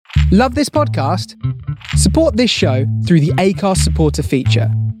Love this podcast? Support this show through the Acast supporter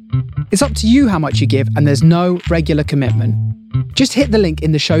feature. It's up to you how much you give, and there's no regular commitment. Just hit the link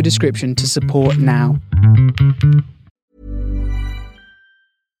in the show description to support now.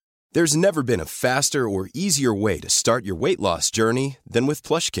 There's never been a faster or easier way to start your weight loss journey than with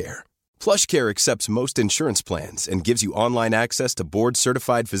PlushCare. PlushCare accepts most insurance plans and gives you online access to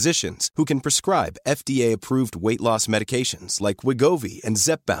board-certified physicians who can prescribe FDA-approved weight loss medications like Wegovy and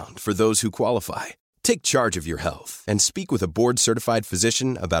Zepbound for those who qualify. Take charge of your health and speak with a board-certified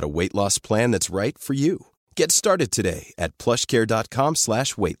physician about a weight loss plan that's right for you. Get started today at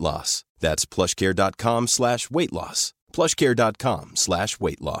plushcare.com/weight-loss. That's plushcare.com/weight-loss.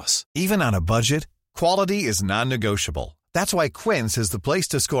 plushcare.com/weight-loss. Even on a budget, quality is non-negotiable. That's why Quince is the place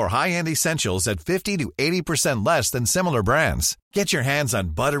to score high-end essentials at 50 to 80% less than similar brands. Get your hands on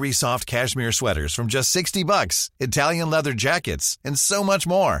buttery soft cashmere sweaters from just $60, Italian leather jackets, and so much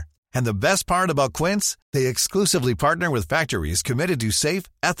more. And the best part about Quince, they exclusively partner with factories committed to safe,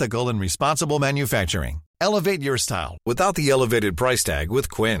 ethical, and responsible manufacturing. Elevate your style without the elevated price tag with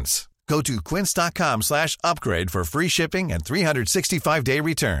Quince. Go to quince.com/upgrade for free shipping and 365-day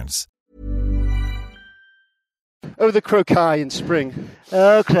returns. Oh, the croquet in spring.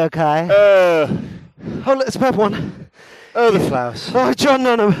 Oh, croquet. Oh, look, it's a purple one. the flowers. Oh, John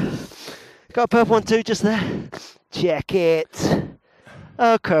Nunham. Got a purple one too, just there. Check it.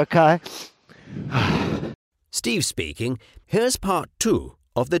 Oh, croquet. Steve speaking. Here's part 2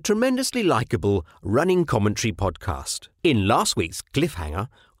 of the tremendously likeable Running Commentary podcast. In last week's cliffhanger,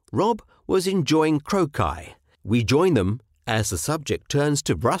 Rob was enjoying croquet. We join them as the subject turns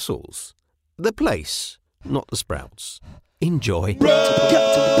to Brussels. The place, not the sprouts. Enjoy.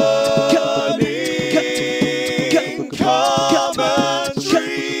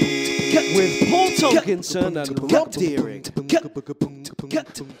 With Paul Tomkinson and Rob Deering.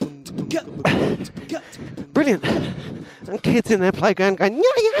 Brilliant. And kids in their playground going, yeah.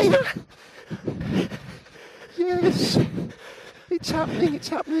 Yes, it's happening.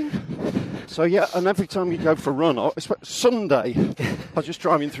 So yeah, and every time you go for a run, Sunday, I was just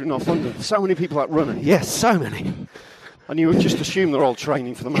driving through North London. So many people out running. Yes, so many. And you would just assume they're all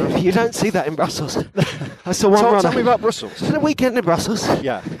training for the marathon. You don't see that in Brussels. I saw one runner. Tell me about Brussels. For the weekend in Brussels.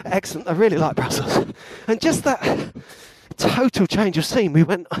 Yeah. Excellent. I really like Brussels. And just that total change of scene. We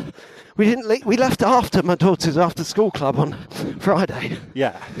left after my daughter's after school club on Friday.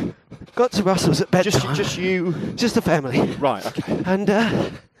 Yeah. Got to Brussels at bedtime. Just you? Just the family. Right, okay. And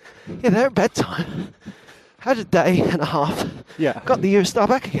they're at bedtime. Had a day and a half. Yeah. Got the Eurostar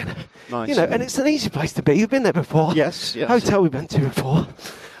back again. Nice. And it's an easy place to be. You've been there before. Yes. Hotel we've been to before.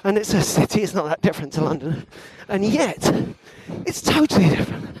 And it's a city. It's not that different to London. And yet, it's totally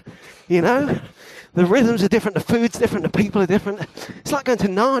different. The rhythms are different, the food's different, the people are different. It's like going to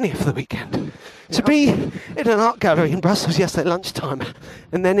Narnia for the weekend. To be in an art gallery in Brussels yesterday lunchtime,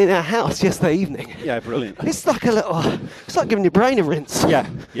 and then in our house yesterday evening. Yeah, brilliant. It's like it's like giving your brain a rinse. Yeah.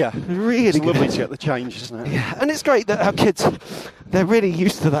 Really it's good. Lovely to get the change, isn't it? Yeah, and it's great that our kids, they're really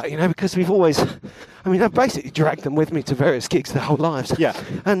used to that, because we've always, I've basically dragged them with me to various gigs their whole lives. Yeah.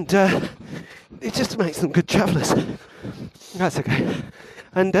 And it just makes them good travellers. That's okay.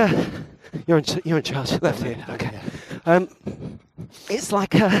 And you're in charge. Left here. Okay. It's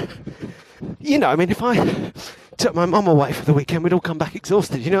like, if I took my mum away for the weekend, we'd all come back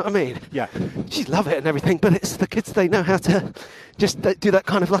exhausted. You know what I mean? Yeah. She'd love it and everything, but it's the kids. They know how to just do that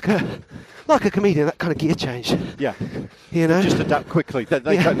kind of like a comedian, that kind of gear change. Yeah. Just adapt quickly.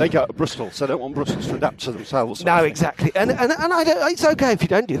 They go to Brussels. They don't want Brussels to adapt to themselves. No, exactly. And I don't, it's okay if you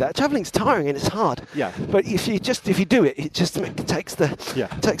don't do that. Travelling's tiring and it's hard. Yeah. But if you do it, it just takes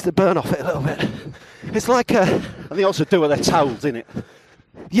the burn off it a little bit. It's like and they also do what they're told, innit?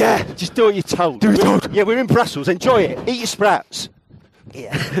 Yeah. Just do what you're told. Yeah, we're in Brussels. Enjoy it. Eat your sprouts.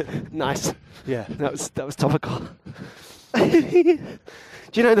 Yeah. Nice. Yeah. That was topical.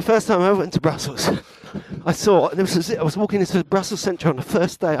 Do you know the first time I went to Brussels, I was walking into Brussels Centre on the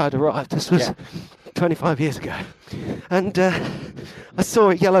first day I'd arrived. This was 25 years ago. And I saw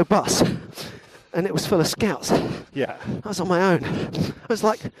a yellow bus, and it was full of scouts. Yeah. I was on my own. I was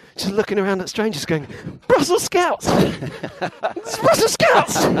like, just looking around at strangers going, Brussels Scouts! It's Brussels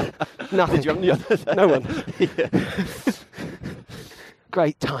Scouts! Nothing. No one. Yeah.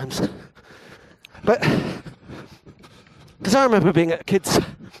 Great times. But, because I remember being at a kid's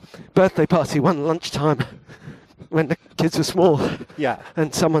birthday party one lunchtime when the kids were small. Yeah.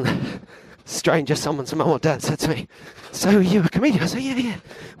 And someone stranger, someone's mum or dad said to me, "So you're a comedian?" I said, yeah.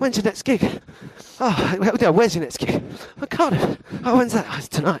 When's your next gig? Oh, where's your next gig? Oh, Cardiff. Oh, when's that? Oh, it's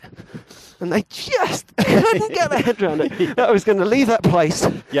tonight. And they just couldn't get their head around it. That I was going to leave that place,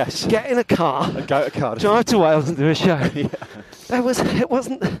 Yes. get in a car, And go to Cardiff. drive to Wales and do a show. Yeah.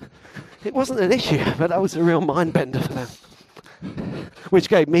 It wasn't an issue, but that was a real mind bender for them, which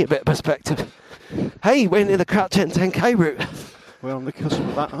gave me a bit of perspective. Hey, we're near the Crouch End 10K route. We're on the cusp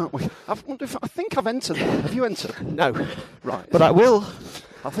of that, aren't we? I think I've entered that. Have you entered? No, Right. but I will.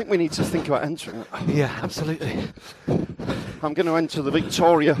 I think we need to think about entering it. Yeah, absolutely. I'm going to enter the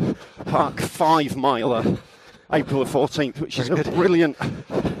Victoria Park 5 miler, April the 14th, which is Very a good.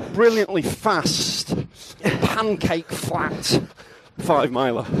 brilliantly fast, pancake flat 5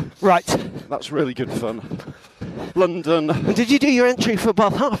 miler. Right. That's really good fun. London And did you do your entry for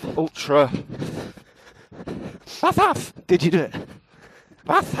Bath Half? Ultra. Bath Half! Did you do it?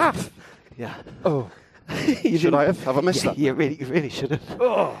 Bath Half! Yeah. Oh, You should didn't- I have? Have I missed Yeah, that? you really should have.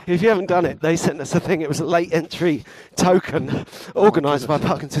 If you haven't done it, they sent us a thing. It was a late entry token organised by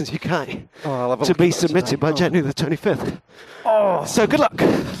Parkinson's UK Oh, I'll have a to look be at that submitted today. by Oh. January the 25th. Oh. So good luck.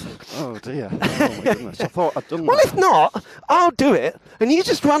 Oh dear. Oh my goodness. I thought I'd done Well, that. if not, I'll do it, and you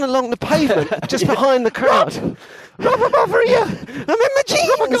just run along the pavement just behind the crowd. Rob, I'm over here. I'm in my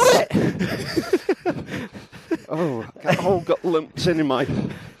jeans. I got it. Oh, I all got lumps in my.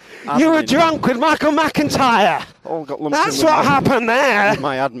 You were admin. drunk with Michael McIntyre. All got lumps That's in with what happened there.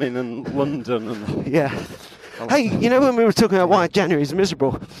 my admin in London and Yeah. Hey, you know when we were talking about why January is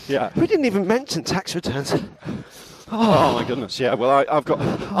miserable? yeah. We didn't even mention tax returns. Oh my goodness, yeah. Well, I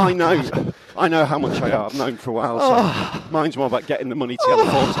know how much I owe. I've known for a while. So mine's more about getting the money together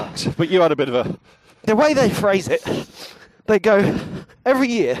for tax. But you had a bit of a. The way they phrase it, they go every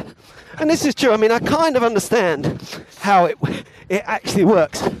year, and this is true. I mean, I kind of understand how it actually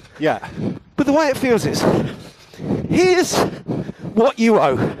works, Yeah. but the way it feels is, here's what you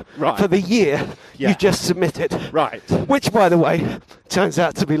owe Right. for the year Yeah. you just submitted. Right. Which, by the way, turns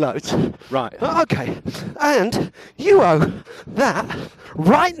out to be loads. Right. Okay. And you owe that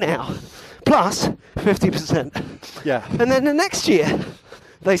right now, plus 50%. Yeah. And then the next year,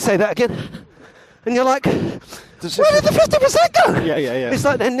 they say that again. And you're like, Does where it- did the 50% go? Yeah. It's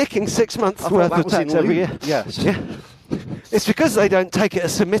like they're nicking 6 months I thought worth that of was tax in every lieu. year. Yes. Yeah. It's because they don't take it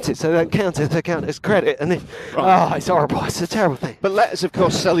as submitted, so they don't count it. They count it as credit. And Right. it's horrible. It's a terrible thing. But let us, of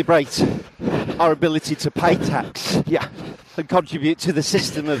course, celebrate our ability to pay tax Yeah. and contribute to the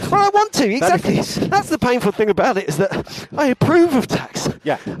system of. Well, I want to, exactly. benefits. That's the painful thing about it, is that I approve of tax.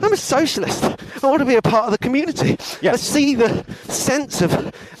 Yeah. I'm a socialist. I want to be a part of the community. Yes. I see the sense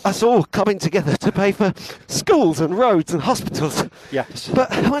of us all coming together to pay for schools and roads and hospitals. Yes. But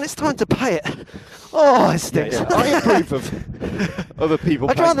when it's time to pay it, it stinks. Yeah. I approve of other people.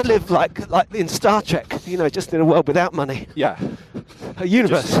 I'd paying rather live tax. like in Star Trek, just in a world without money. Yeah. A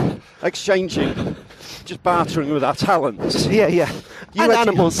universe. Just exchanging, just bartering with our talents. Yeah. And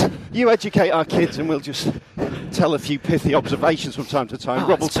animals. You educate our kids, and we'll just tell a few pithy observations from time to time. Oh,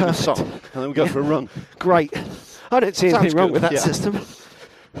 Rob will that's sing a perfect. song, and then we go for a run. Great. I don't see anything Sounds wrong good, with that yeah. system.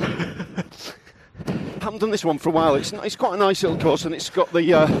 I haven't done this one for a while. It's quite a nice little course, and it's got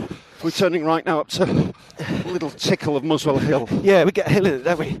the. We're turning right now up to a little tickle of Muswell Hill. Yeah, we get a hill in it,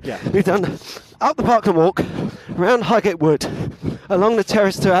 don't we? Yeah. We've done up the Parkland Walk, round Highgate Wood, along the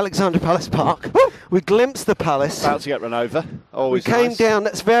terrace to Alexandra Palace Park. We glimpsed the palace. About to get run over. We Always came nice. down,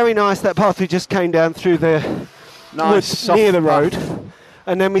 that's very nice, that path we just came down through the Nice, woods soft near the path. road.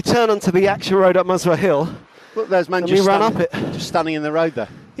 And then we turn onto the actual road up Muswell Hill. Look, there's man And just we ran standing, up it. just standing in the road there.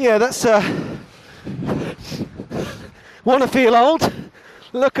 Yeah, that's... Want to feel old?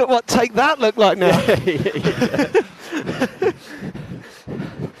 Look at what Take That looked like now.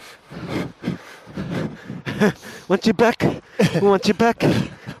 Want you back, want you back,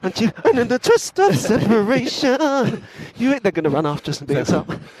 want you, and in the twist of separation. They're going to run after us and beat us up.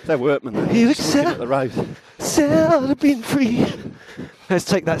 They're workmen. There. You Just looking accept- at the road. Sail being free. Let's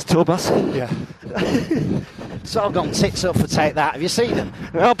take that tour bus. Yeah. It's all gone tits up for Take That. Have you seen them?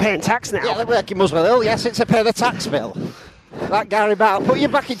 We're all paying tax now. Yeah, they work in Muswell Hill. Yes, it's to pay the tax bill. That Gary Bartle. Put your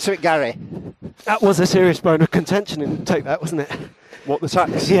back into it, Gary. That was a serious bone of contention in Take That, wasn't it? What, the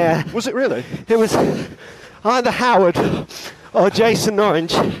tax? Yeah. Was it really? It was either Howard or Jason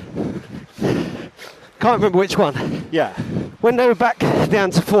Orange. Can't remember which one. Yeah. When they were back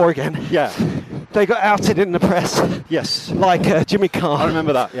down to 4 again, Yeah. they got outed in the press Yes. like Jimmy Carr. I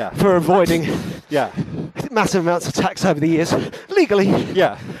remember that, yeah. For avoiding Yeah. massive amounts of tax over the years, legally.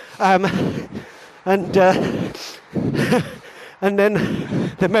 Yeah. And and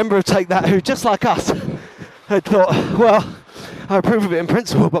then the member of Take That, who just like us had thought, well, I approve of it in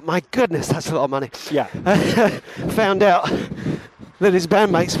principle, but my goodness, that's a lot of money. Yeah. Found out that his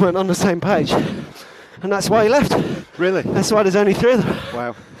bandmates weren't on the same page, and that's why he left. Really? That's why there's only 3 of them.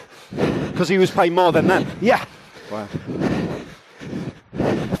 Wow. Because he was paying more than them. Yeah. Wow.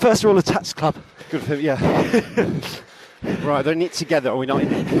 First rule of Tax Club. Good for him, yeah. Right, they're in it together, are we not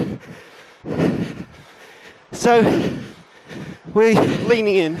in it? So, we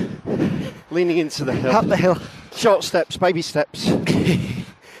Leaning into the hill. up the hill. Short steps, baby steps.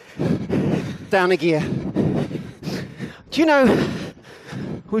 Down a gear. Do you know,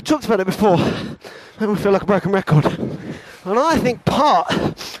 we've talked about it before, and we feel like a broken record. And I think part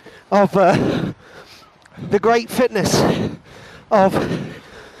of the great fitness of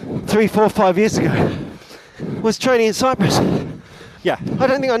 3, 4, 5 years ago was training in Cyprus. Yeah. I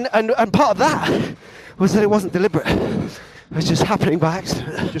don't think, and part of that was that it wasn't deliberate. It was just happening by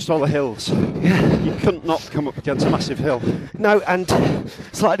accident. Just all the hills. Yeah. You couldn't not come up against a massive hill. No, and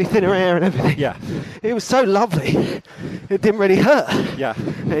slightly thinner air and everything. Yeah. It was so lovely. It didn't really hurt. Yeah.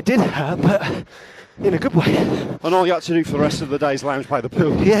 It did hurt, but in a good way. And all you had to do for the rest of the day is lounge by the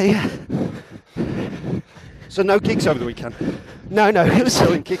pool. Yeah, yeah. So no gigs over the weekend? No, it was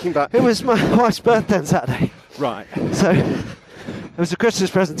Still in kicking back? It was my wife's birthday on Saturday. Right. So it was a Christmas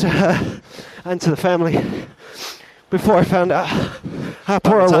present to her and to the family. Before I found out how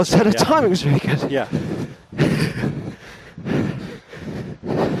poor I was, so the Yeah. timing was really good. Yeah.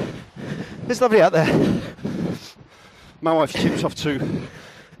 It's lovely out there. My wife chipped off to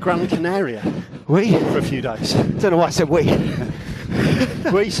Gran Canaria We? for a few days. Don't know why I said we.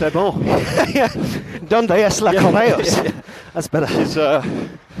 We said more. Yeah. Donde es la Correos? Yeah. That's better.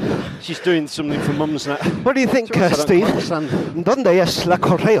 She's doing something for Mum's now. What do you think, To be honest, I don't Steve? understand. Donde es la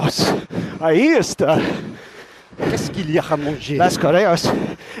Correos? Ahí está. Qu'est-ce qu'il y a à manger? Las Correos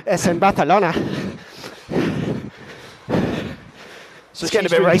es en Barcelona. So It's getting a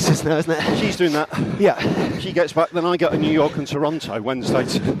she's bit doing- racist now, isn't it? She's doing that. Yeah. She gets back, then I go to New York and Toronto Wednesday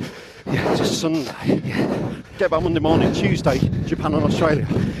to Sunday. Get back Monday morning, Tuesday, Japan and Australia.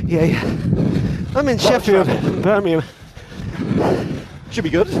 Yeah. I'm in Sheffield, travel. Birmingham. Should be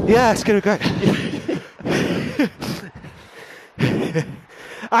good. Yeah, it's going to be great.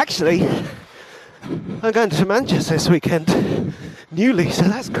 Actually, I'm going to Manchester this weekend, newly, so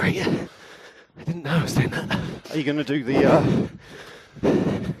that's great. I didn't know I was doing that. Are you going to do the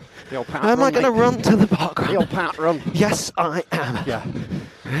old park run? Am I going to mate? run to the park The run? old park run? Yes, I am. Yeah.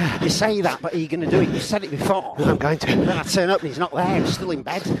 You say that, but are you going to do it? You said it before. I'm going to. Then I turn up and he's not there, he's still in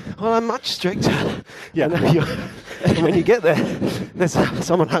bed. Well, I'm much stricter. Yeah. You know, and when you get there, there's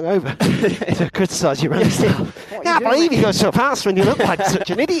someone hungover to criticise your running style. What are Can't you doing, believe mate? you go so fast when you look like such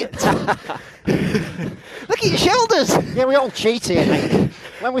an idiot. Look at your shoulders. Yeah, we all cheat here, mate.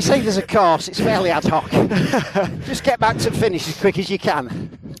 When we say there's a course, it's fairly ad hoc. Just get back to the finish as quick as you can.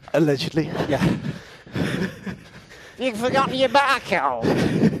 Allegedly. Yeah. You've forgotten your barcode.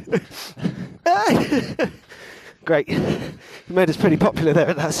 Great. You made us pretty popular there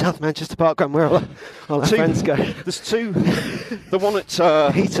at that South Manchester Park Run where all our friends go. There's two. The one at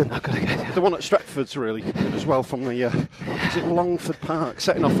Heaton, I've got to go down. the one at Stretford's really good as well from the is it Longford Park,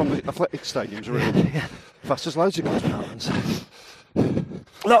 setting off from the athletic stadium's really fast. There's loads of good parks.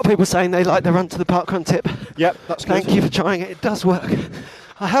 A lot of people saying they like the run to the park run tip. Yep, that's good. Thank you for trying it. It does work.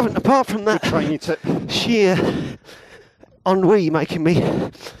 I haven't, apart from that Training tip. sheer ennui making me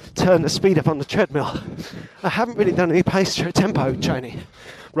turn the speed up on the treadmill, I haven't really done any pace or tempo training.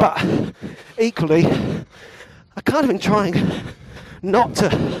 Right. But equally, I kind of been trying not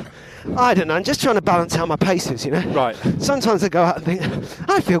to, I don't know, I'm just trying to balance out my paces, you know? Right. Sometimes I go out and think,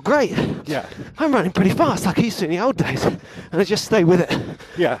 I feel great. Yeah. I'm running pretty fast like I used to in the old days. And I just stay with it.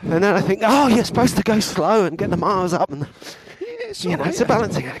 Yeah. And then I think, oh, you're supposed to go slow and get the miles up. And It's you know, it's a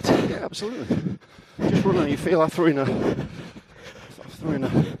balancing act. Yeah, absolutely. Just run and you feel I threw in a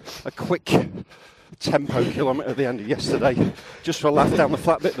quick tempo kilometre at the end of yesterday, just for a laugh down the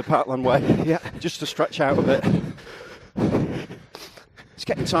flat bit of the Parkland Way. Yeah. Just to stretch out a bit. It's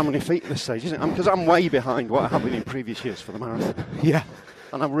getting time on your feet at this stage, isn't it? Because I'm way behind what I have been in previous years for the marathon. Yeah.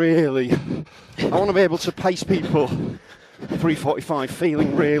 And I want to be able to pace people 3:45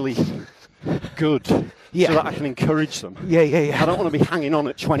 feeling really good. Yeah. So that I can encourage them. Yeah. I don't want to be hanging on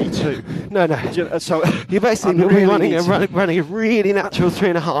at 22. No. Do you know, so You're basically I really running need to- running a really natural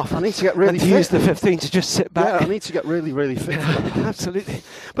 3.5. I need to get really and to fit. use the 15 to just sit Yeah, back. I need to get really, really fit. Absolutely.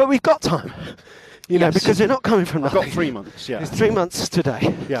 But we've got time. You know, Yes. because we're not coming from I've nothing. got 3 months, yeah. It's 3 months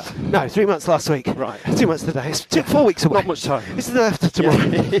today. Yeah. No, 3 months last week. Right. 2 months today. It's 4 weeks away. Not much time. This is after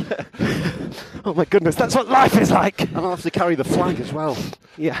tomorrow. Oh my goodness, that's what life is like. And I'll have to carry the flag as well.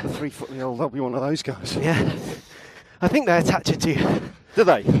 Yeah. The 3 foot, there'll be one of those guys. Yeah. I think they attach it to you. Do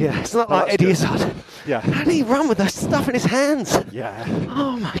they? Yeah, it's not Oh, like that's Eddie good. Izzard. Yeah. How did he run with that stuff in his hands? Yeah.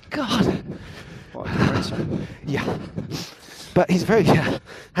 Oh my God. What a character. Yeah. But he's very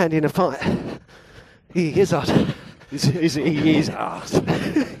handy in a fight. He is odd. He is art.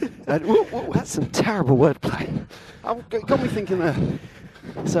 That's some terrible wordplay. It got me thinking there.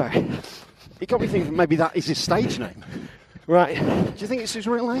 Sorry. It got me thinking maybe that is his stage name. Right. Do you think it's his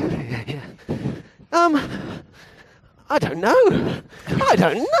real name? Yeah. I don't know.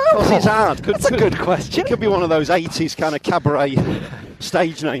 Well, it's hard. That's a good question. It could be one of those 80s kind of cabaret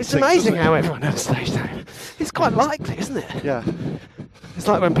stage names. It's amazing how everyone has a stage name. It's quite likely, isn't it? Yeah. It's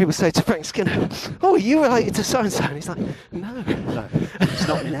like when people say to Frank Skinner, "Oh, are you related to so-and-so?" And he's like, "No. It's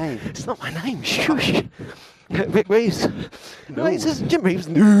not my name. It's not my name. Shush." Vic Reeves. No. It says Jim Reeves.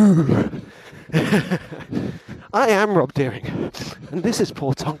 No. I am Rob Deering, and this is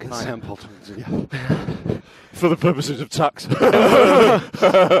Paul Tompkins. I am Paul Tompkins, yeah. For the purposes of tax.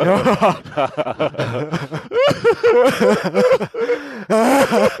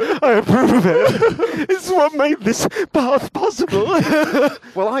 I approve of it. It's what made this path possible.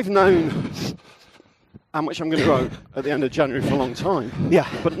 Well, I've known how much I'm going to grow at the end of January for a long time. Yeah.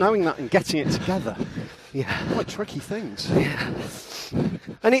 But knowing that and getting it together, Yeah. quite tricky things. Yeah.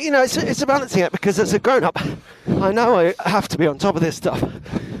 And it's a balancing act, because as a grown-up, I know I have to be on top of this stuff.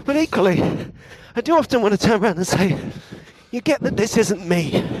 But equally, I do often want to turn around and say, you get that this isn't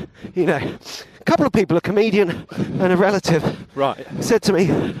me. A couple of people, a comedian and a relative, Right. said to me,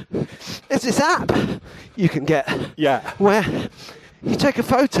 there's this app you can get Yeah. where you take a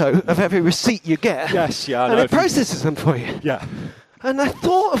photo of every receipt you get, Yes, yeah, I and know. it processes them for you. Yeah. And I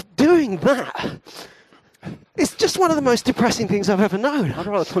thought of doing that. It's just one of the most depressing things I've ever known. I'd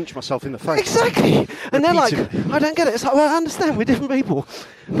rather punch myself in the face. Exactly. And they're like, Repeatedly. I don't get it. It's like, well, I understand, we're different people.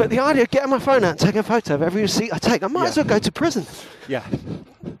 But the idea of getting my phone out and taking a photo of every receipt I take, I might as well go to prison. Yeah.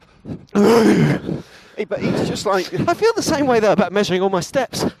 But it's just like... I feel the same way, though, about measuring all my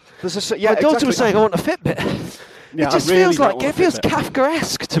steps. There's a, My daughter was saying, I want a Fitbit. Yeah, It just I really feels don't like, want a it feels Fitbit.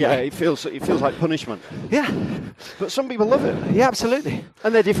 Kafkaesque to Yeah, me. it feels like punishment. Yeah. But some people love it. Yeah, absolutely.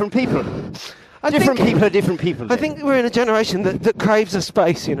 And they're different people. Different people. I think we're in a generation that craves a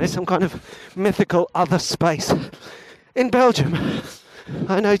space, some kind of mythical other space. In Belgium,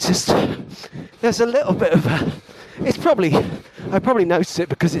 I noticed there's a little bit of I probably noticed it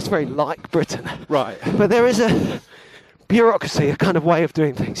because it's very like Britain. Right. But there is a bureaucracy, a kind of way of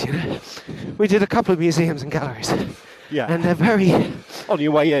doing things, We did a couple of museums and galleries. Yeah. And they're very... On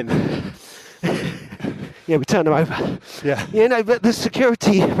your way in. Yeah, we turn them over. Yeah. But the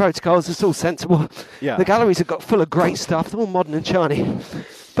security protocols, it's all sensible. Yeah. The galleries have got full of great stuff. They're all modern and shiny.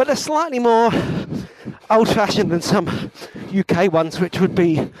 But they're slightly more old-fashioned than some UK ones, which would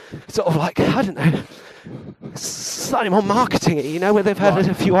be sort of like, I don't know, slightly more marketing-y, where they've had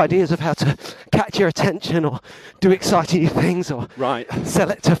a few ideas of how to catch your attention or do exciting things or Right.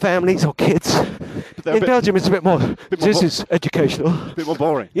 sell it to families or kids. they're a In bit- Belgium, it's a bit more, this more is educational. A bit more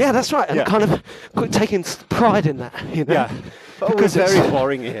boring. Yeah, that's right. And Yeah. kind of taking pride in that, Yeah. Because it's it's very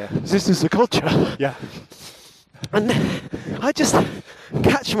boring here. this is the culture. Yeah. And I just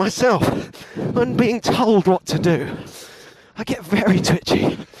catch myself on being told what to do. I get very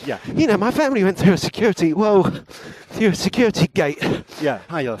twitchy. Yeah. My family went through a security gate Yeah.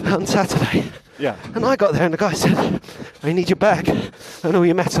 Hiya. on Saturday. Yeah. And I got there and the guy said, I need your bag and all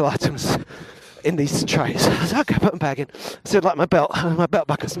your metal items in these trays. I said, okay, put my bag in. I said, like my belt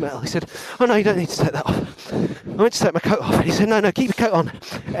buckle's metal. He said, oh no, you don't need to take that off. I went to take my coat off and he said, no, keep your coat on.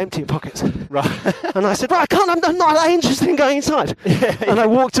 Empty your pockets. Right. And I said, right, I can't, I'm not that interested in going inside. And I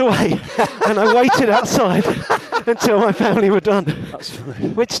walked away and I waited outside until my family were done. That's funny.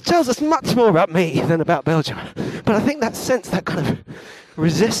 Which tells us much more about me than about Belgium. But I think that sense, that kind of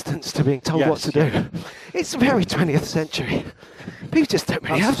resistance to being told Yes, what to do, it's very 20th century. People just don't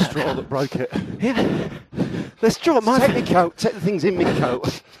really That's the have that. straw that broke it. Yeah. The straw, Take my coat, take the things in my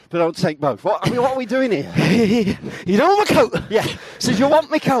coat, but don't take both. What are we doing here? You don't want my coat? Yeah. So you want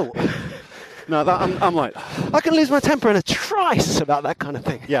my coat? No, that I'm like, I can lose my temper in a trice about that kind of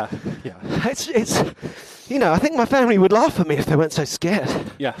thing. yeah, yeah, It's I think my family would laugh at me if they weren't so scared.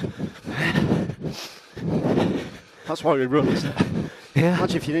 yeah. That's why we run, isn't it? Yeah.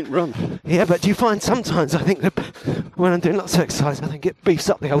 Imagine if you didn't run. Yeah, but do you find sometimes, I think that when I'm doing lots of exercise, I think it beefs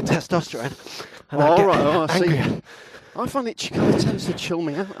up the old testerone. And I get I see. angrier. I find it kind of tends to chill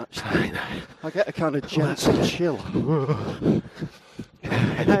me out, actually. I get a kind of gentle chill.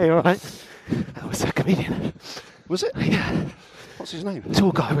 Hey, all right. That was a comedian. Was it? Yeah. What's his name?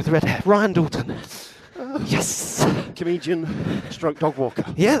 Tall guy with red hair. Ryan Dalton. Yes. Comedian, stroke dog walker.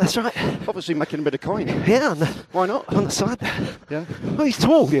 Yeah, that's right. Obviously making a bit of coin. Yeah, Why not? on the side there. Yeah. Well, he's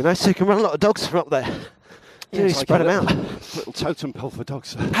tall, so he can run a lot of dogs from up there. Yeah, You it's like spread a them out. Little totem pole for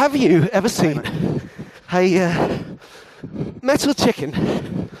dogs. Have you ever seen a metal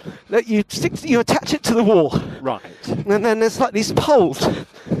chicken that you attach it to the wall, Right. and then there's like these poles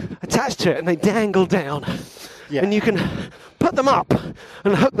attached to it, and they dangle down, Yeah. and you can put them up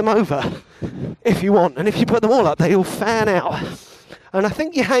and hook them over if you want, and if you put them all up, they all fan out, and I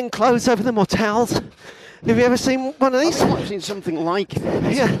think you hang clothes over them or towels. Have you ever seen one of these? I've seen something like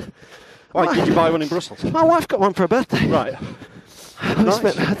that. Yeah. Why, did you buy one in Brussels? My wife got one for her birthday. Right. We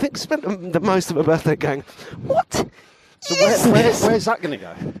Nice. spent the most of her birthday going, what? So Yes. where's that going to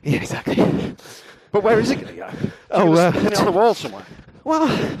go? Yeah, exactly. But where is it going to go? Oh, Hang it on the wall somewhere. Well,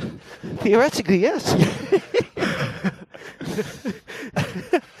 theoretically, yes.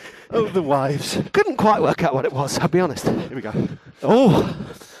 Oh, the wives. Couldn't quite work out what it was, I'll be honest. Here we go. Oh,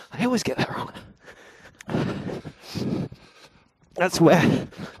 I always get that wrong. That's where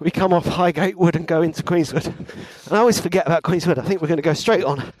we come off Highgate Wood and go into Queenswood. And I always forget about Queenswood. I think we're going to go straight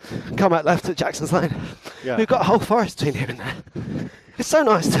on, come out left at Jackson's Lane. Yeah. We've got a whole forest between here and there. It's so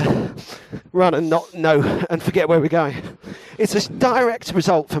nice to run and not know and forget where we're going. It's a direct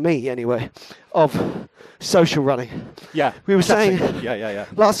result for me, anyway, of social running. Yeah. We were That's saying it. Yeah.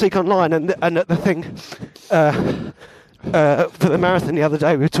 last week online and at the thing for the marathon the other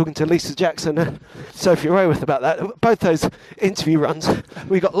day, we were talking to Lisa Jackson and Sophie Raworth about that. Both those interview runs,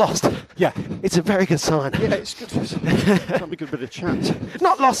 we got lost. Yeah. It's a very good sign. Yeah, it's good. That'll be a good bit of chat.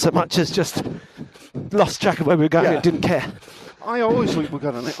 Not lost so much as just lost track of where we were going Yeah. and didn't care. I always look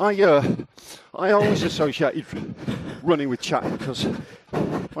good on it. I always associated running with chat because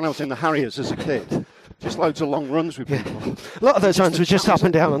when I was in the Harriers as a kid, just loads of long runs with Yeah. people. A lot of those runs were just up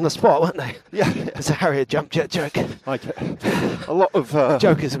and down on the spot, weren't they? Yeah. It's a Harrier jump jet joke. Like it. A lot of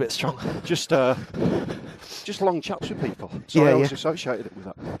Joke is a bit strong. just long chats with people. So Yeah, I always yeah. associated it with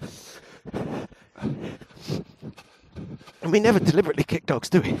that. And we never deliberately kick dogs,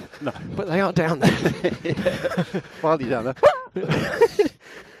 do we? No. But they are down there. While you're down there.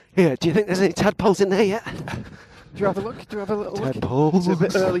 Yeah, do you think there's any tadpoles in there yet? Do you have a look? Do you have a little look? Tadpoles. It's a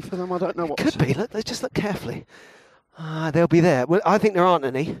bit early for them. I don't know what. Could be. Look, let's just look carefully. They'll be there. Well, I think there aren't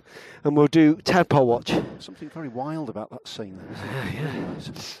any, and we'll do tadpole watch. Something very wild about that scene. There,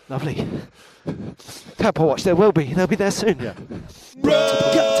 isn't it? Lovely. Tadpole watch. There will be. They'll be there soon. Yeah.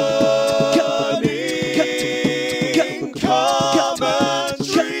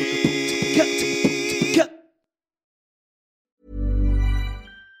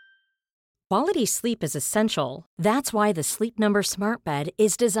 Quality sleep is essential. That's why the Sleep Number Smart Bed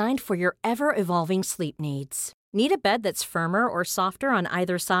is designed for your ever-evolving sleep needs. Need a bed that's firmer or softer on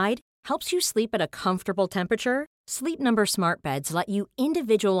either side? Helps you sleep at a comfortable temperature? Sleep Number Smart Beds let you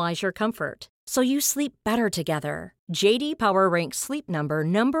individualize your comfort, so you sleep better together. J.D. Power ranks Sleep Number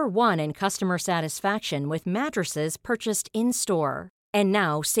number 1 in customer satisfaction with mattresses purchased in-store. And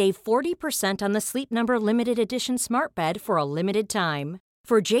now save 40% on the Sleep Number Limited Edition Smart Bed for a limited time.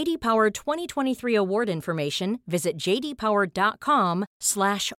 For J.D. Power 2023 award information, visit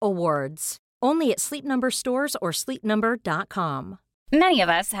jdpower.com/awards. Only at Sleep Number stores or sleepnumber.com. Many of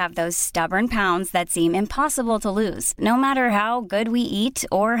us have those stubborn pounds that seem impossible to lose, no matter how good we eat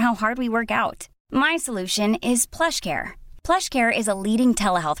or how hard we work out. My solution is PlushCare. PlushCare is a leading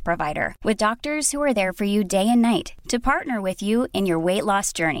telehealth provider with doctors who are there for you day and night to partner with you in your weight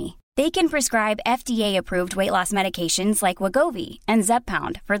loss journey. They can prescribe FDA-approved weight loss medications like Wegovy and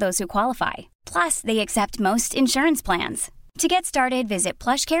Zepbound for those who qualify. Plus, they accept most insurance plans. To get started, visit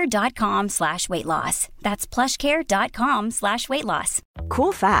plushcare.com/weightloss. That's plushcare.com/weightloss.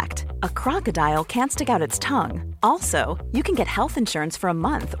 Cool fact, a crocodile can't stick out its tongue. Also, you can get health insurance for a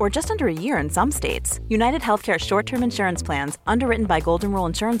month or just under a year in some states. United Healthcare short-term insurance plans, underwritten by Golden Rule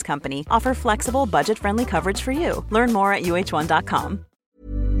Insurance Company, offer flexible, budget-friendly coverage for you. Learn more at uh1.com.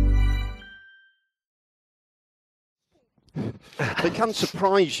 They can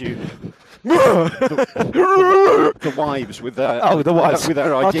surprise you. the wives with their The wives. with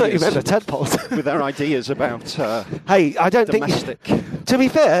their I ideas. thought you meant the tadpoles. With their ideas about Hey, I don't domestic. think. To be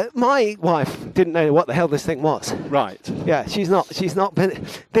fair, my wife didn't know what the hell this thing was. Right. Yeah, she's not been.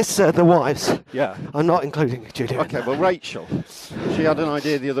 This, the wives. Yeah. I'm not including Julia. Okay, well, Rachel, she had an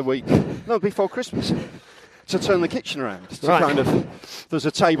idea the other week, before Christmas, to turn the kitchen around. To Right. kind of, there's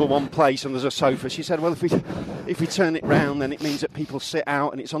a table one place and there's a sofa. She said, well, if we turn it round, then it means that people sit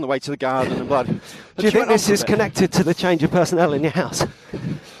out and it's on the way to the garden and blood. Do you think this is connected to the change of personnel in your house?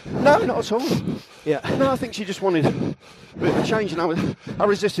 No, not at all. Yeah. No, I think she just wanted a bit of a change, and I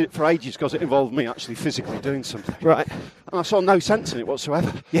resisted it for ages because it involved me actually physically doing something. Right. And I saw no sense in it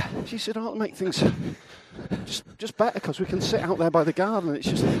whatsoever. Yeah. She said, "I'll make things just better because we can sit out there by the garden."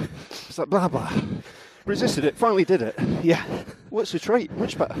 It's like blah blah. Resisted it. Finally did it. Yeah. What's the treat?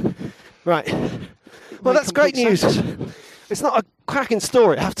 Much better. Right. Well, that's great news. It's not a cracking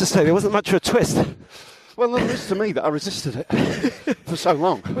story, I have to say. There wasn't much of a twist. Well, there is to me that I resisted it for so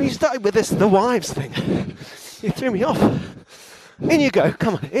long. Well, you started with the wives thing. You threw me off. In you go.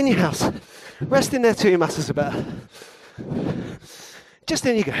 Come on, in your house. Rest in there till your muscles are better. Just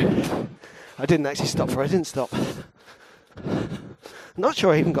in you go. I didn't actually stop for it. I didn't stop. Not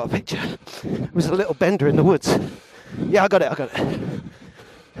sure I even got a picture. It was a little bender in the woods. Yeah, I got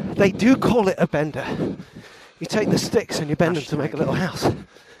it. They do call it a bender. You take the sticks and you bend them to make a little house.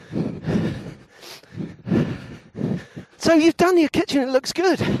 So you've done your kitchen, it looks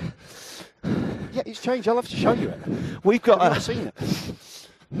good. Yeah, it's changed. I'll have to show you it. We've got I've not seen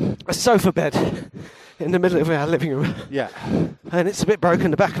it. A sofa bed in the middle of our living room. Yeah. And it's a bit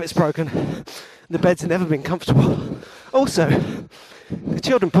broken, the back of it's broken. The bed's never been comfortable. Also, the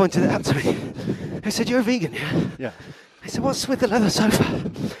children pointed it out to me. They said, "You're a vegan, yeah?" Yeah. I said, "What's with the leather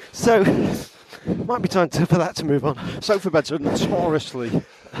sofa?" So, might be time for that to move on. Sofa beds are notoriously...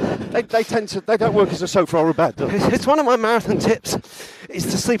 They don't work as a sofa or a bed, do they? It's one of my marathon tips, is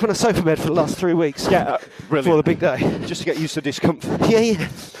to sleep on a sofa bed for the last 3 weeks. Yeah, brilliant. Before the big day. Just to get used to discomfort. Yeah.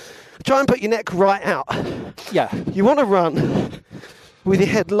 Try and put your neck right out. Yeah. You want to run with your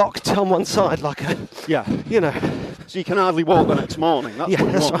head locked on one side like a... Yeah. You know. So you can hardly walk the next morning. That's what you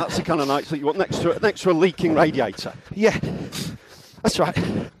that's want. right. That's the kind of night that you want next to a leaking radiator. Yeah. That's right.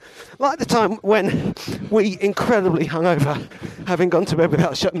 Like the time when we, incredibly hungover, having gone to bed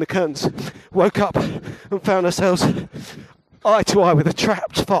without shutting the curtains, woke up and found ourselves eye to eye with a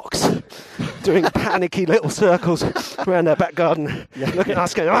trapped fox, doing panicky little circles around our back garden, looking at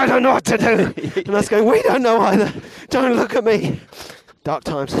us going, "I don't know what to do." And us going, "We don't know either. Don't look at me." Dark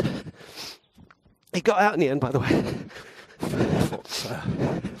times. He got out in the end, by the way.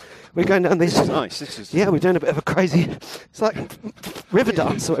 We're going down this. This is nice. This is... Yeah, we're doing a bit of a crazy... It's like river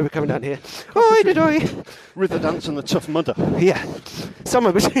dance the way we're coming down here. Oi-de-doy. River dance and the Tough Mudder. Yeah,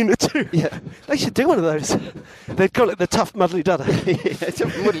 somewhere between the two. Yeah. They should do one of those. They'd call it the Tough Muddly Dudder.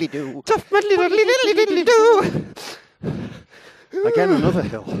 Tough Muddly Do. Tough Muddly Diddly Do. Again, another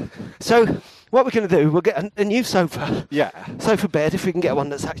hill. So, what we're going to do, we'll get a new sofa. Yeah. Sofa bed, if we can get one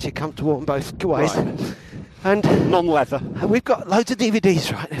that's actually comfortable in both ways. Right. And non-leather. We've got loads of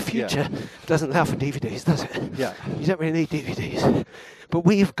DVDs, right? The future doesn't allow for DVDs, does it? Yeah. You don't really need DVDs. But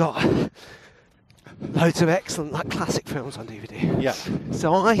we've got loads of excellent, like, classic films on DVD. Yeah.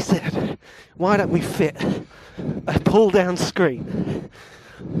 So I said, why don't we fit a pull-down screen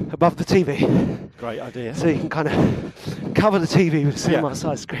above the TV? Great idea. So you can kind of cover the TV with a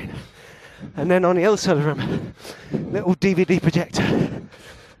cinema-sized screen. And then on the other side of the room, little DVD projector.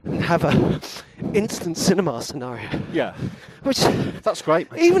 And have a instant cinema scenario. Yeah. Which, that's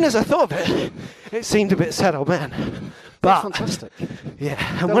great. Mate. Even as I thought of it, it seemed a bit sad old man. But that's fantastic. Yeah,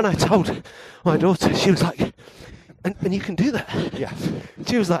 and when I told my daughter, she was like, and you can do that. Yeah.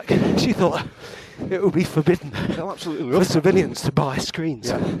 She was like, she thought it would be forbidden for civilians to buy screens.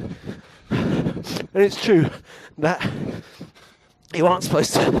 Yeah. And it's true that you aren't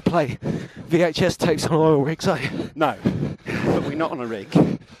supposed to play VHS tapes on oil rigs, are you? No, but we're not on a rig.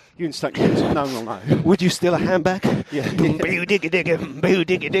 You instant use it. No. Would you steal a handbag? Yeah. Boo diggy diggy, boo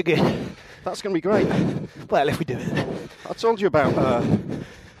diggy diggy. That's going to be great. Well, if we do it. I told you about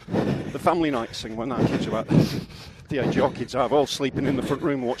the family nights thing when our kids were about the age your kids are, all sleeping in the front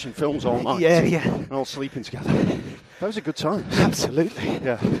room watching films all night. Yeah. And all sleeping together. Those are good times. Absolutely.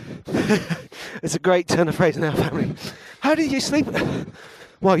 Yeah. It's a great turn of phrase in our family. How did you sleep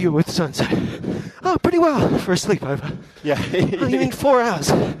while you were with so-and-so? Oh, pretty well for a sleepover. Yeah. Oh, you mean 4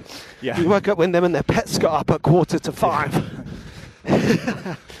 hours? Yeah. You woke up when them and their pets got up at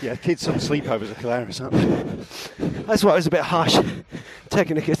 5:15. Yeah, kids on sleepovers are hilarious, aren't they? That's why it was a bit harsh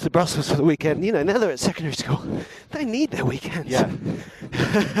taking the kids to Brussels for the weekend. You know, now they're at secondary school. They need their weekends. Yeah.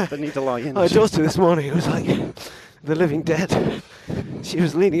 They need to lie in. My daughter this morning, it was like the living dead. She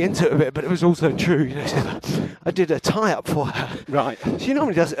was leaning into it a bit, but it was also true. You know, I did a tie-up for her. Right. She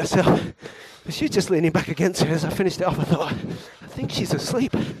normally does it herself. But she was just leaning back against it. As I finished it off, I thought, I think she's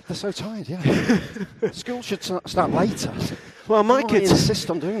asleep. They're so tired, yeah. School should start later. Well, my kids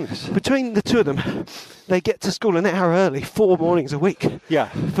insist on doing this. Between the two of them, they get to school an hour early, 4 mornings a week. Yeah.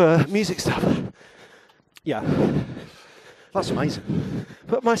 For music stuff. Yeah. That's amazing.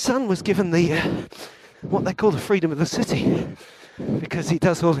 But my son was given the what they call the freedom of the city. because he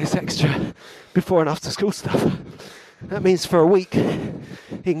does all this extra before and after school stuff. That means for a week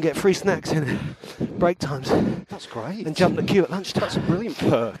he can get free snacks in break times. That's great. And jump the queue at lunchtime. That's a brilliant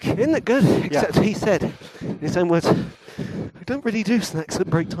perk. Isn't it good? Except he said, in his own words, I don't really do snacks at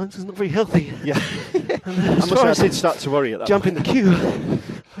break times, it's not very healthy. Yeah. I must say I did start to worry at that jump point. in the queue,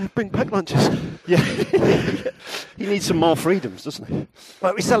 I bring packed lunches. Yeah. He needs some more freedoms, doesn't he?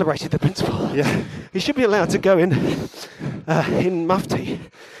 Well, we celebrated the principle. Yeah. He should be allowed to go in mufti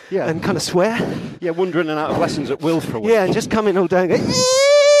and kind of swear. Yeah, wandering in and out of lessons at will for a week. Yeah, and just come in all day and go,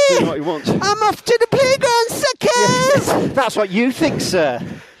 Doing what he wants. I'm off to the playground, suckers! Yeah. That's what you think, sir.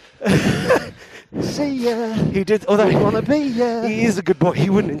 See, he did, although you want to be, he is a good boy, he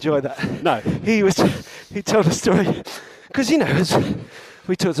wouldn't enjoy that. No. He told a story, because, you know, as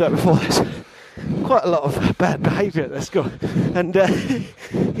we talked about before, there's quite a lot of bad behaviour at their school. And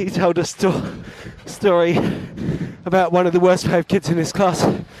he told a story about one of the worst behaved kids in his class.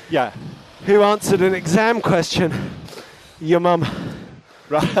 Yeah. Who answered an exam question, your mum.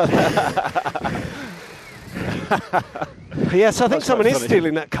 Right. Yes, I think That's someone quite is funny.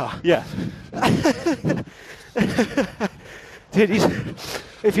 stealing that car. Yeah.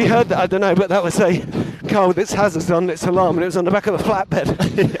 If you heard that, I don't know, but that was a car with its hazards on, its alarm, and it was on the back of a flatbed.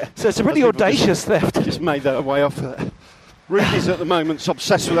 Yeah. So it's a pretty audacious theft. Just made that way off there. Rudy's at the moment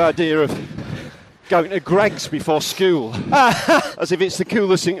obsessed with the idea of going to Greggs before school. As if it's the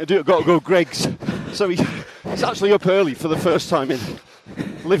coolest thing to do. Got to go Greggs. So he's actually up early for the first time in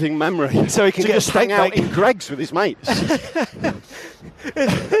living memory. So he can get just a steak hang out bake. in Greggs with his mates.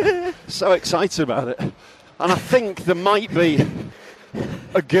 So excited about it. And I think there might be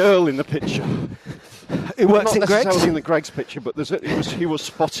a girl in the picture. It works Not in necessarily Greggs. in the Greggs picture, but he was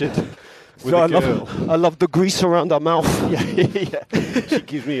spotted with So a girl. I love the grease around her mouth. Yeah. She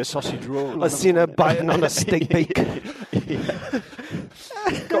gives me a sausage roll. I've seen her biting on a steak beak.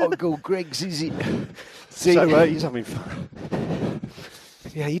 Gotta go Greggs, is it? See, So he's having fun.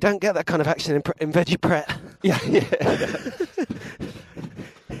 yeah, you don't get that kind of action in Veggie Pret. Yeah.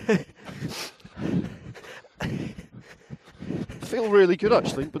 Feel really good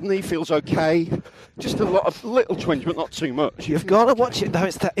actually, but knee feels okay. Just a little twinge, but not too much. You've got to watch it though.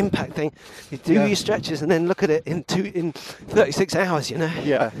 It's that impact thing. You do your stretches and then look at it in 36 hours. You know.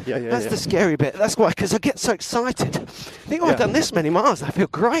 Yeah. That's the scary bit. That's why, because I get so excited. I think, I've done this many miles. I feel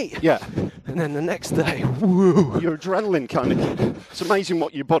great. Yeah. And then the next day, woo. Your adrenaline kind of. It's amazing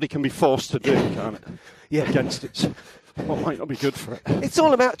what your body can be forced to do, can't it? Yeah. Against it. What might not be good for it. It's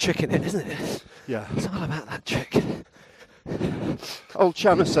all about tricking it, isn't it? Yeah. It's all about that trick. Old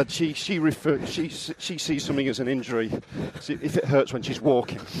Channa said she sees something as an injury if it hurts when she's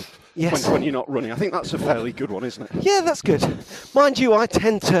walking. Yes. When you're not running. I think that's a fairly good one, isn't it? Yeah, that's good. Mind you, I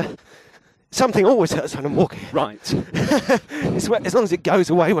tend to. Something always hurts when I'm walking. Right. As long as it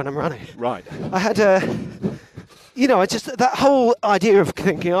goes away when I'm running. Right. I had that whole idea of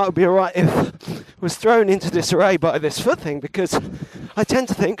thinking I would be alright if was thrown into disarray by this foot thing, because I tend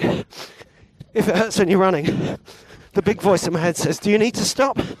to think if it hurts when you're running, the big voice in my head says, do you need to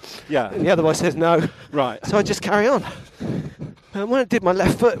stop? Yeah. And the other voice says no. Right. So I just carry on. And when I did my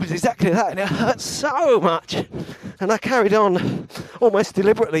left foot, it was exactly that, and it hurt so much. And I carried on almost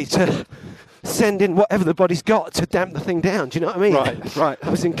deliberately to send in whatever the body's got to damp the thing down. Do you know what I mean? Right. I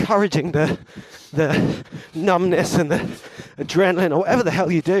was encouraging the numbness and the adrenaline or whatever the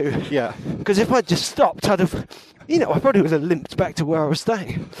hell you do. Yeah. Because if I'd just stopped, I'd have, I probably would have limped back to where I was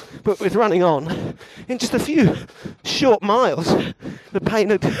staying. But with running on, in just a few short miles, the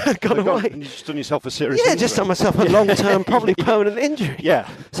pain had gone away. You've just done yourself a serious Yeah, injury. just done myself a long-term, probably permanent injury. Yeah.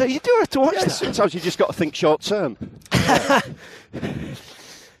 So you do have to watch that. Sometimes you just got to think short term.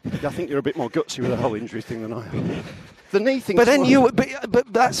 I think you're a bit more gutsy with the whole injury thing than I am. The knee thing. But then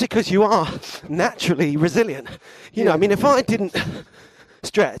but that's because you are naturally resilient. You know, I mean, if I didn't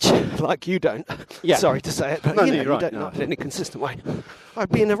stretch like you don't, sorry to say it, but you don't know it in any consistent way,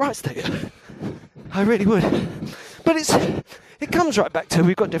 I'd be in the right state. I really would. But it comes right back to,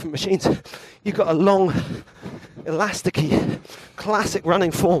 we've got different machines. You've got a long, elasticy, classic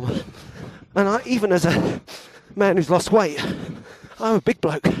running form. And even as a man who's lost weight, I'm a big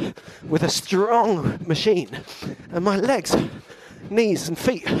bloke with a strong machine, and my legs, knees and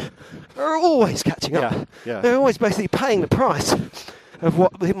feet are always catching up. Yeah. They're always basically paying the price of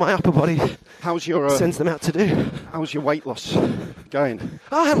what my upper body sends them out to do. How's your weight loss going?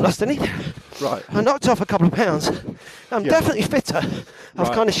 I haven't lost anything. Right. I knocked off a couple of pounds. I'm definitely fitter.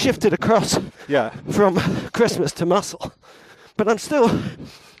 I've kind of shifted across from Christmas to muscle. But I'm still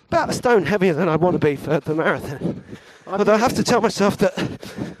about a stone heavier than I want to be for the marathon. Although I have to tell myself that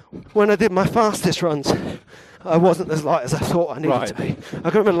when I did my fastest runs, I wasn't as light as I thought I needed to be. I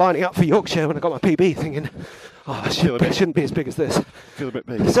can remember lining up for Yorkshire when I got my PB thinking, I shouldn't be as big as this. Feel a bit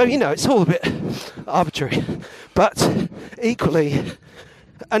big. So, it's all a bit arbitrary. But equally,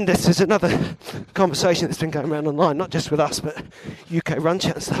 and this is another conversation that's been going around online, not just with us, but UK Run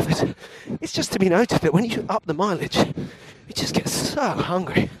Chat and stuff, it's just to be noted that when you up the mileage, you just get so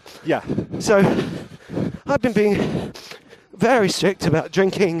hungry. Yeah. So I've been being very strict about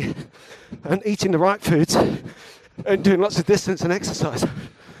drinking and eating the right foods and doing lots of distance and exercise.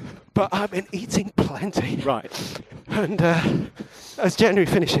 But I've been eating plenty. Right. And as January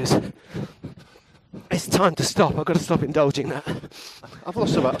finishes, it's time to stop. I've got to stop indulging that. I've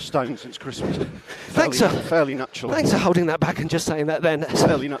lost about a stone since Christmas. Thanks, fairly naturally. Thanks for holding that back and just saying that then.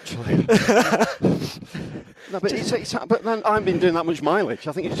 Fairly naturally. No, but then I haven't been doing that much mileage.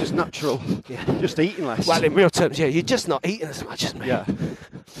 I think it's just natural. Yeah. Just eating less. Well, in real terms, yeah, you're just not eating as much as me. Yeah.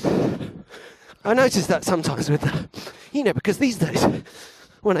 I notice that sometimes with, because these days,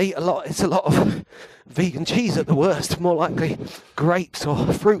 when I eat a lot, it's a lot of vegan cheese at the worst, more likely grapes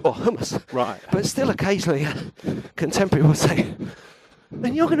or fruit or hummus. Right. But still occasionally, contemporary will say,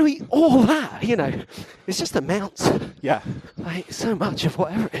 and you're going to eat all that, It's just amounts. Yeah. I eat so much of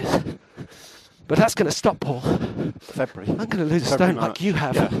whatever it is. But that's going to stop, Paul. February. I'm going to lose a February, stone March. like you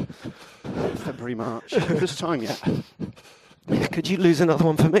have. Yeah. February, March. This time yet. Could you lose another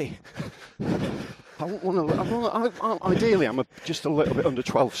one for me? I want to. Ideally, I'm just a little bit under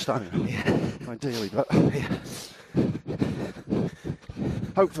 12 stone. Yeah. Ideally, but Yeah.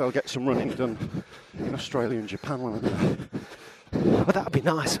 hopefully I'll get some running done in Australia and Japan when I'm there. Well, that would be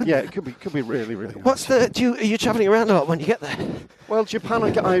nice. Yeah, it could be really, really nice. What's are you travelling around a lot when you get there? Well, Japan, I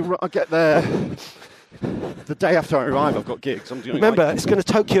get there the day after I arrive. I've got gigs. I'm doing. Remember, it's going to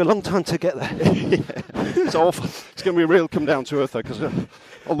take you a long time to get there. It's awful. It's going to be a real come down to earth though, because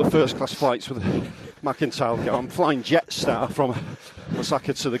all the first class flights with McIntyre will go. I'm flying Jetstar from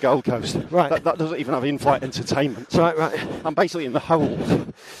Osaka to the Gold Coast. Right. That doesn't even have in-flight entertainment. Right. I'm basically in the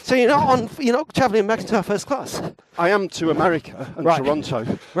hold. So you're not travelling McIntyre first class? I am to America and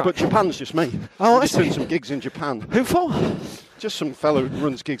Toronto, but Japan's just me. Oh, I'm just doing some gigs in Japan. Who for? Just some fellow who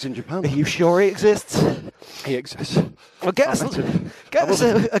runs gigs in Japan. Are you sure he exists? He exists. Well, get us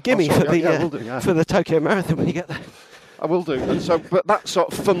a gimme for the Tokyo Marathon when you get there. I will do. And so, but that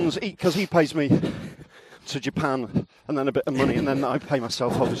sort of funds, because he pays me to Japan and then a bit of money, and then I pay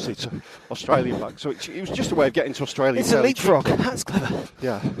myself obviously to Australia back. So it was just a way of getting to Australia. It's a leapfrog. That's clever.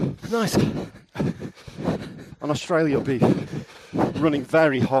 Yeah. Nice. And Australia will be running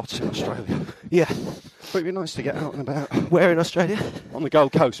very hot in Australia. Yeah. But it'd be nice to get out and about. Where in Australia? On the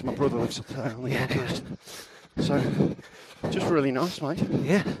Gold Coast. My brother lives up there on the Gold Coast. So, just really nice, mate.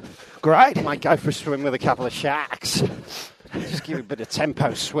 Yeah. Great. Might go for a swim with a couple of sharks. Just give a bit of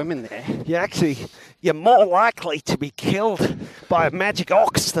tempo swimming there. You're more likely to be killed by a magic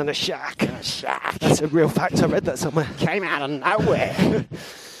ox than a shark. A shark. That's a real fact. I read that somewhere. Came out of nowhere.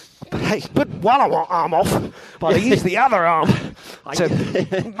 Hey, put one arm off, but I used the other arm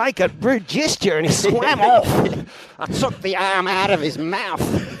to make a rude gesture, and he swam off. I took the arm out of his mouth,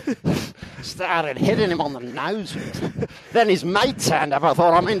 started hitting him on the nose. Then his mate turned up. I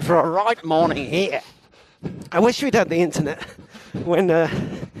thought, I'm in for a right morning here. I wish we'd had the internet when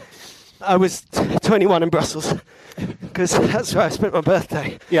I was 21 in Brussels, because that's where I spent my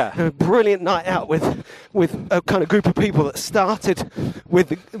birthday. Yeah. A brilliant night out with a kind of group of people that started with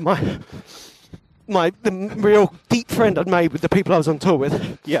the real deep friend I'd made with the people I was on tour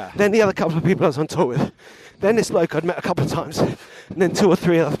with. Yeah. Then the other couple of people I was on tour with. Then this bloke I'd met a couple of times. And then 2 or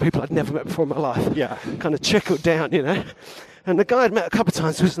 3 other people I'd never met before in my life. Yeah. Kind of trickled down, And the guy I'd met a couple of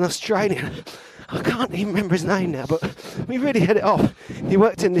times was an Australian. I can't even remember his name now, but we really hit it off. He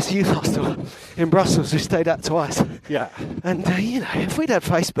worked in this youth hostel in Brussels. We stayed out twice. Yeah. And, if we'd had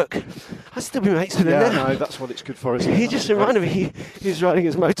Facebook, I'd still be mates with him now. Yeah, no, that's what it's good for, isn't it? He just reminded me, he was riding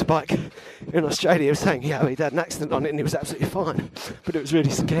his motorbike in Australia. He was saying, he'd had an accident on it and he was absolutely fine. But it was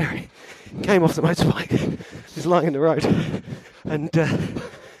really scary. Came off the motorbike. He was lying in the road. And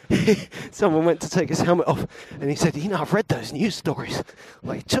someone went to take his helmet off and he said, I've read those news stories.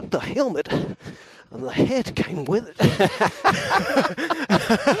 Well, he took the helmet and the head came with it.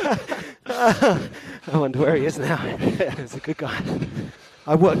 I wonder where he is now. He's a good guy.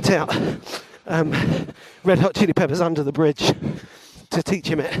 I worked out Red Hot Chili Peppers Under the Bridge to teach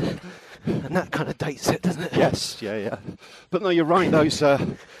him it. And that kind of dates it, doesn't it? Yes, yeah. But no, you're right, that's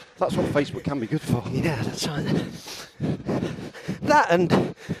what Facebook can be good for. Yeah, that's right. That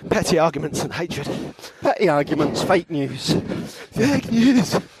and petty arguments and hatred. Petty arguments, fake news. Fake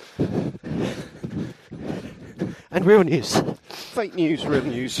news. And real news. Fake news, real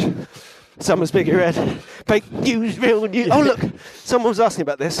news. Someone's bigger red. Fake news, real news. Oh, look, someone was asking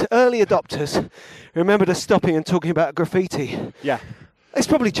about this. Early adopters remembered us stopping and talking about graffiti. Yeah. It's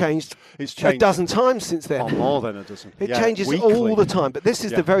probably changed, a dozen times since then. Oh, more than a dozen. It changes weekly. all the time. But this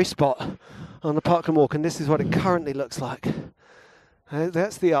is the very spot on the Parkland Walk, and this is what it currently looks like.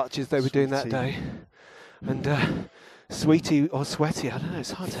 That's the arches they were doing that day. And Sweetie or Sweaty, I don't know,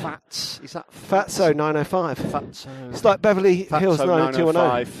 it's hard to... Fats, is that Fatso 905. Fatso. It's like Beverly Hills 90210.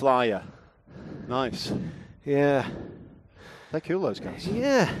 905 Flyer. Nice. Yeah. They're cool, those guys.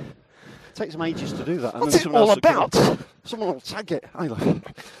 Yeah. It takes them ages to do that. And What's it all about? Someone will tag it.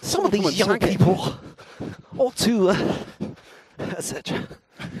 Some of these young people ought to, etc.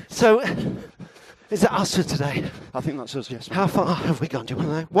 So, is it us for today? I think that's us, yes. How far have we gone? Do you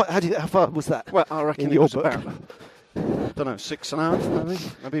want to know? How far was that? Well, I reckon in it your was book? about, I don't know,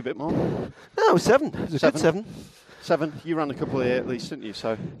 6.5 maybe a bit more. No, it was 7. It was a good 7. 7. You ran a couple here at least, didn't you?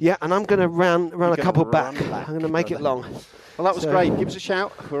 So yeah, and I'm going to run a couple back. I'm going to make it long. Well, that was great. Give us a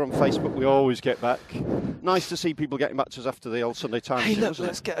shout. We're on Facebook. We always get back. Nice to see people getting back to us after the old Sunday Times. Hey, look,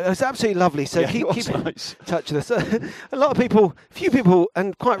 let's get. It was absolutely lovely. So keep nice. in touch with us. A lot of people, few people,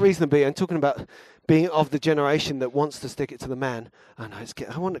 and quite reasonably, and talking about being of the generation that wants to stick it to the man. I know.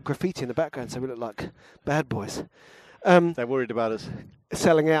 I want graffiti in the background so we look like bad boys. They're worried about us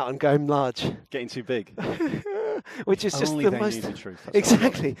selling out and going large, getting too big. Which is just Only the they most knew the truth.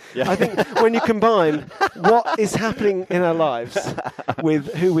 Exactly. I think when you combine what is happening in our lives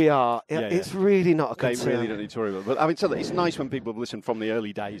with who we are, it's really not a concern. They really don't need to worry about it. But I mean, so it's nice when people have listened from the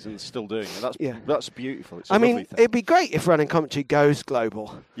early days and still doing it. That's beautiful. It's a lovely thing. It'd be great if running commentary goes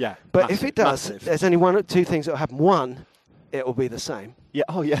global. Yeah. But massive, if it does, massive. there's only one or two things that will happen. One, it will be the same. Yeah.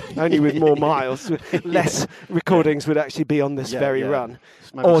 Oh, yeah. Only with more miles, less recordings would actually be on this very run.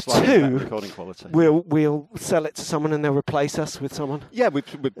 Or two, we'll sell it to someone and they'll replace us with someone. Yeah, with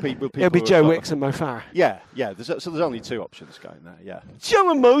people. It'll be Joe Wicks and Mo Farah. Yeah. So there's only 2 options going there. Yeah.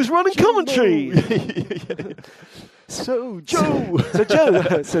 Joe and Mo's running commentary. So Joe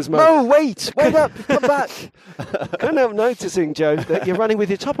says Mo. Mo, wait up, come back. Couldn't help noticing, Joe, that you're running with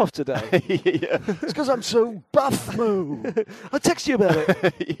your top off today. It's because I'm so buff, Mo. I'll text you about it.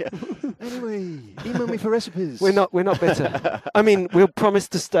 Anyway, email me for recipes. We're not bitter. I mean, we'll promise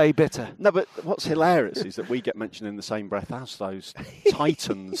to stay bitter. No, but what's hilarious is that we get mentioned in the same breath as those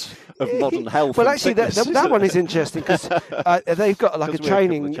titans of modern health. Well, and actually, fitness. that one is interesting because they've got like a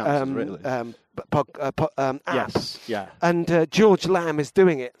training app. Yes, yeah. And George Lamb is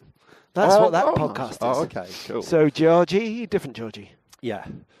doing it. That's what that podcast nice. is. Oh, okay, cool. So Georgie, different Georgie. Yeah,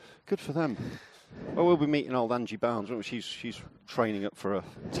 good for them. Well, we'll be meeting old Angie Barnes, won't we? She's training up for a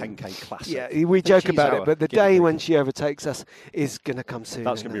 10k classic. Yeah, we joke about it, but the day when she overtakes us is going to come soon.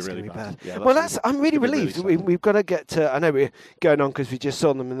 That's going to be really bad. Yeah, I'm really relieved. We've got to get to. I know we're going on because we just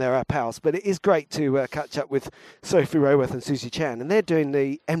saw them and they're our pals, but it is great to catch up with Sophie Roworth and Susie Chan, and they're doing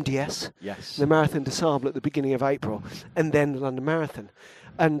the MDS, the Marathon des Sables at the beginning of April, and then the London Marathon.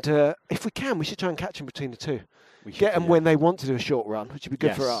 And if we can, we should try and catch them between the two. Get them when they want to do a short run, which would be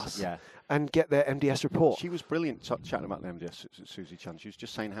good for us. Yeah. And get their MDS report. She was brilliant chatting about the MDS, Susie Chan. She was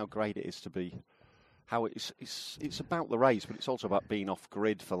just saying how great it is to be, how it's about the race, but it's also about being off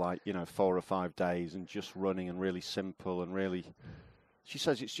grid for 4 or 5 days and just running and really simple and really. She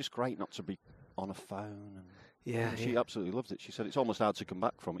says it's just great not to be on a phone. And she absolutely loved it. She said it's almost hard to come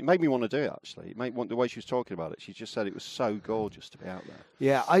back from. It made me want to do it, actually. It made the way she was talking about it. She just said it was so gorgeous to be out there.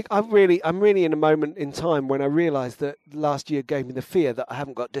 Yeah, I'm really in a moment in time when I realised that last year gave me the fear that I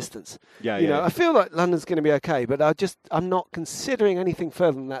haven't got distance. I feel like London's going to be okay, but I'm not considering anything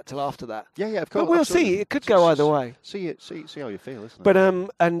further than that till after that. Yeah, of course. But we'll see. It could go either way. See how you feel, isn't it? But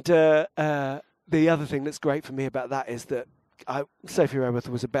the other thing that's great for me about that is that Sophie Roworth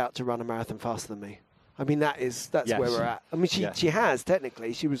was about to run a marathon faster than me. I mean, that's where we're at. I mean, she has,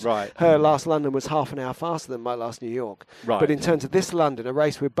 technically. She was her last London was half an hour faster than my last New York. Right. But in terms of this London, a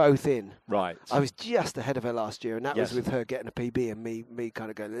race we're both in, I was just ahead of her last year, and that was with her getting a PB and me kind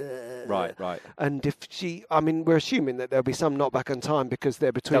of going, ugh. Right. And if we're assuming that there'll be some not back on time because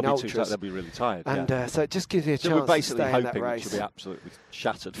they're between ultras. They'll be really tired. And so it just gives me a chance to stay in that race. She'll be absolutely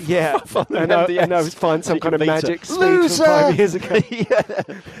shattered. I know, find some kind of magic speed from 5 years ago.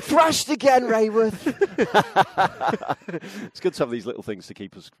 Thrashed again, Rayworth. It's good to have these little things to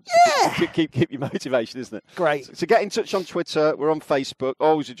keep us keep your motivation, isn't it? Great. So get in touch on Twitter. We're on Facebook.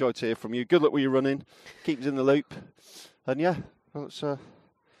 Always a joy to hear from you. Good luck with your running. Keep us in the loop. And it's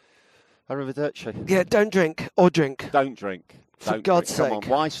arrivederci. Yeah, don't drink or drink. Don't drink. For God's sake. Come on,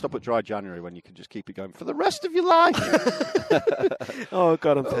 why stop at dry January when you can just keep it going for the rest of your life? Oh,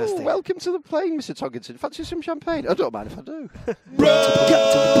 God, I'm thirsty. Welcome to the plane, Mr. Togginson. Fancy some champagne? I don't mind if I do.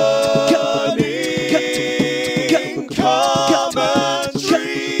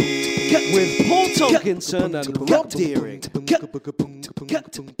 with Paul Tonkinson and Rob Deering.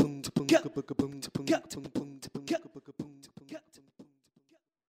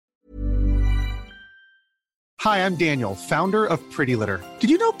 Hi, I'm Daniel, founder of Pretty Litter.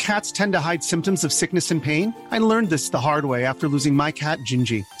 Did you know cats tend to hide symptoms of sickness and pain? I learned this the hard way after losing my cat,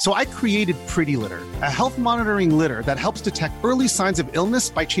 Gingy. So I created Pretty Litter, a health monitoring litter that helps detect early signs of illness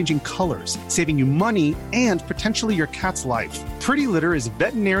by changing colors, saving you money and potentially your cat's life. Pretty Litter is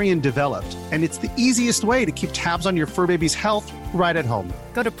veterinarian developed, and it's the easiest way to keep tabs on your fur baby's health right at home.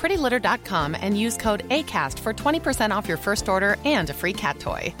 Go to prettylitter.com and use code ACAST for 20% off your first order and a free cat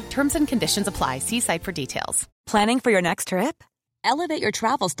toy. Terms and conditions apply. See site for details. Planning for your next trip? Elevate your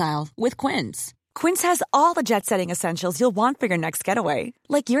travel style with Quince. Quince has all the jet-setting essentials you'll want for your next getaway,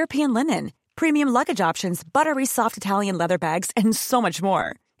 like European linen, premium luggage options, buttery soft Italian leather bags, and so much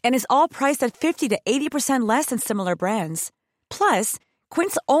more. And is all priced at 50 to 80% less than similar brands. Plus,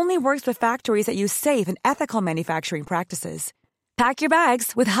 Quince only works with factories that use safe and ethical manufacturing practices. Pack your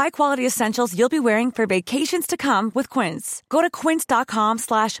bags with high-quality essentials you'll be wearing for vacations to come with Quince. Go to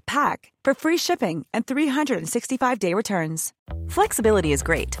quince.com/pack for free shipping and 365-day returns. Flexibility is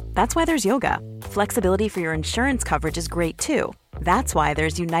great. That's why there's yoga. Flexibility for your insurance coverage is great too. That's why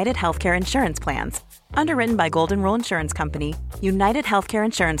there's United Healthcare Insurance Plans. Underwritten by Golden Rule Insurance Company, United Healthcare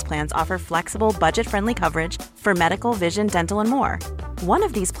Insurance Plans offer flexible, budget-friendly coverage for medical, vision, dental, and more. One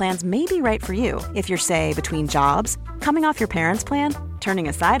of these plans may be right for you if you're, say, between jobs, coming off your parents' plan, turning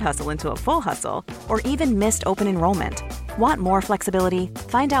a side hustle into a full hustle, or even missed open enrollment. Want more flexibility?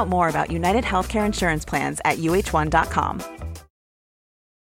 Find out more about United Healthcare Insurance Plans at uh1.com.